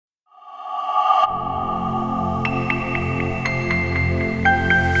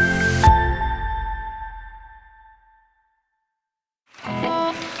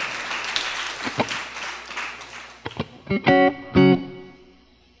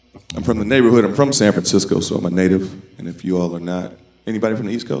I'm from the neighborhood. I'm from San Francisco, so I'm a native. And if you all are not, anybody from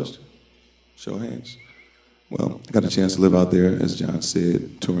the East Coast? Show of hands. Well, I got a chance to live out there, as John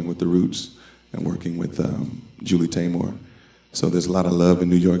said, touring with the Roots and working with Julie Taymor. So there's a lot of love in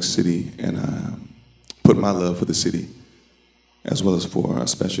New York City, and I put my love for the city, as well as for a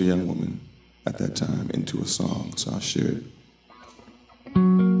special young woman at that time, into a song, so I'll share it.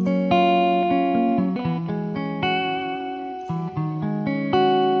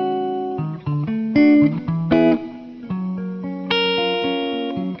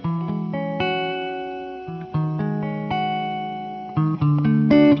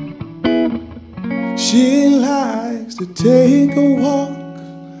 She likes to take a walk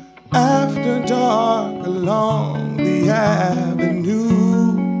after dark along the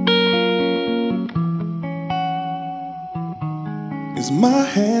avenue. It's my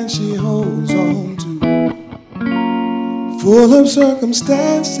hand she holds on to, full of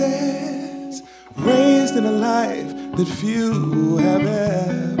circumstances, raised in a life that few have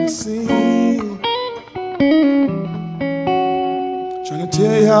ever seen. Trying to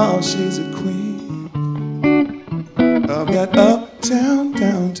tell y'all she's a queen of that uptown,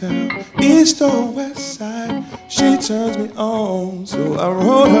 downtown, east or west side. She turns me on, so I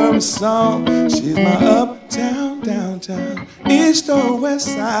wrote her a song. She's my uptown, downtown, east or west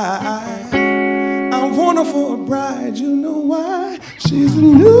side. I want her for a bride, you know why? She's a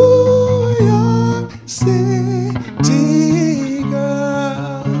New York City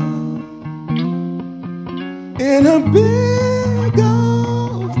girl in a big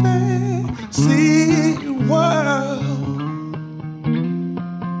old fancy world.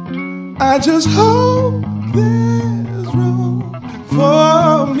 I just hope there's room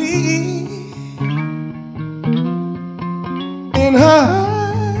for me in her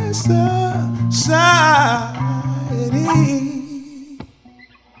high society.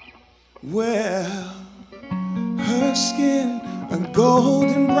 Well, her skin a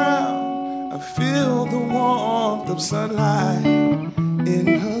golden brown, I feel the warmth of sunlight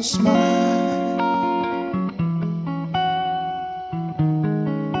in her smile.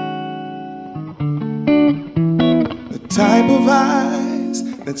 Type of eyes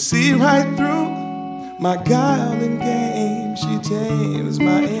that see right through my guile and game. She tames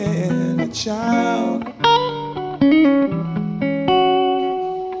my inner child,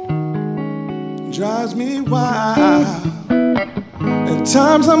 drives me wild. At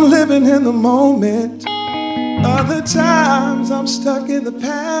times I'm living in the moment, other times I'm stuck in the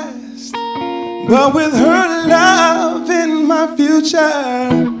past. But with her love in my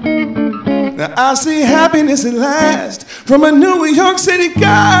future, now I see happiness at last from a New York City girl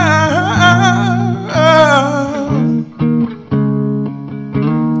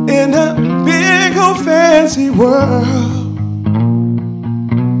in a big old fancy world.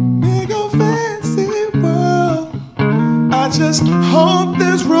 Big old fancy world. I just hope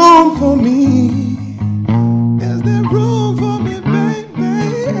there's room for me. Is there room for me, baby?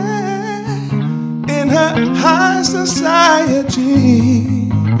 In her high society.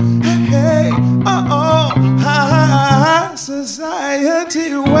 Hey, oh, high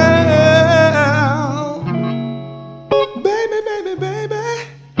society. Well, baby, baby, baby,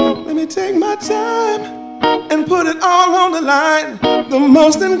 let me take my time and put it all on the line. The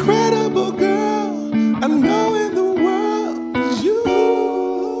most incredible girl I know in the world is you.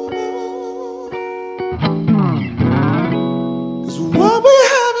 'Cause what we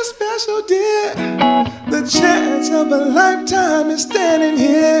have is special, dear. The chance of a lifetime is standing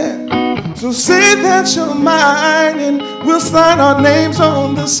here. So say that you're mine and we'll sign our names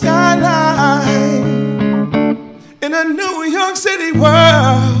on the skyline in a New York City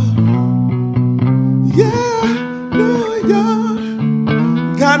world. Yeah, New York,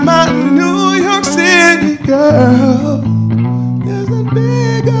 got my New York City girl.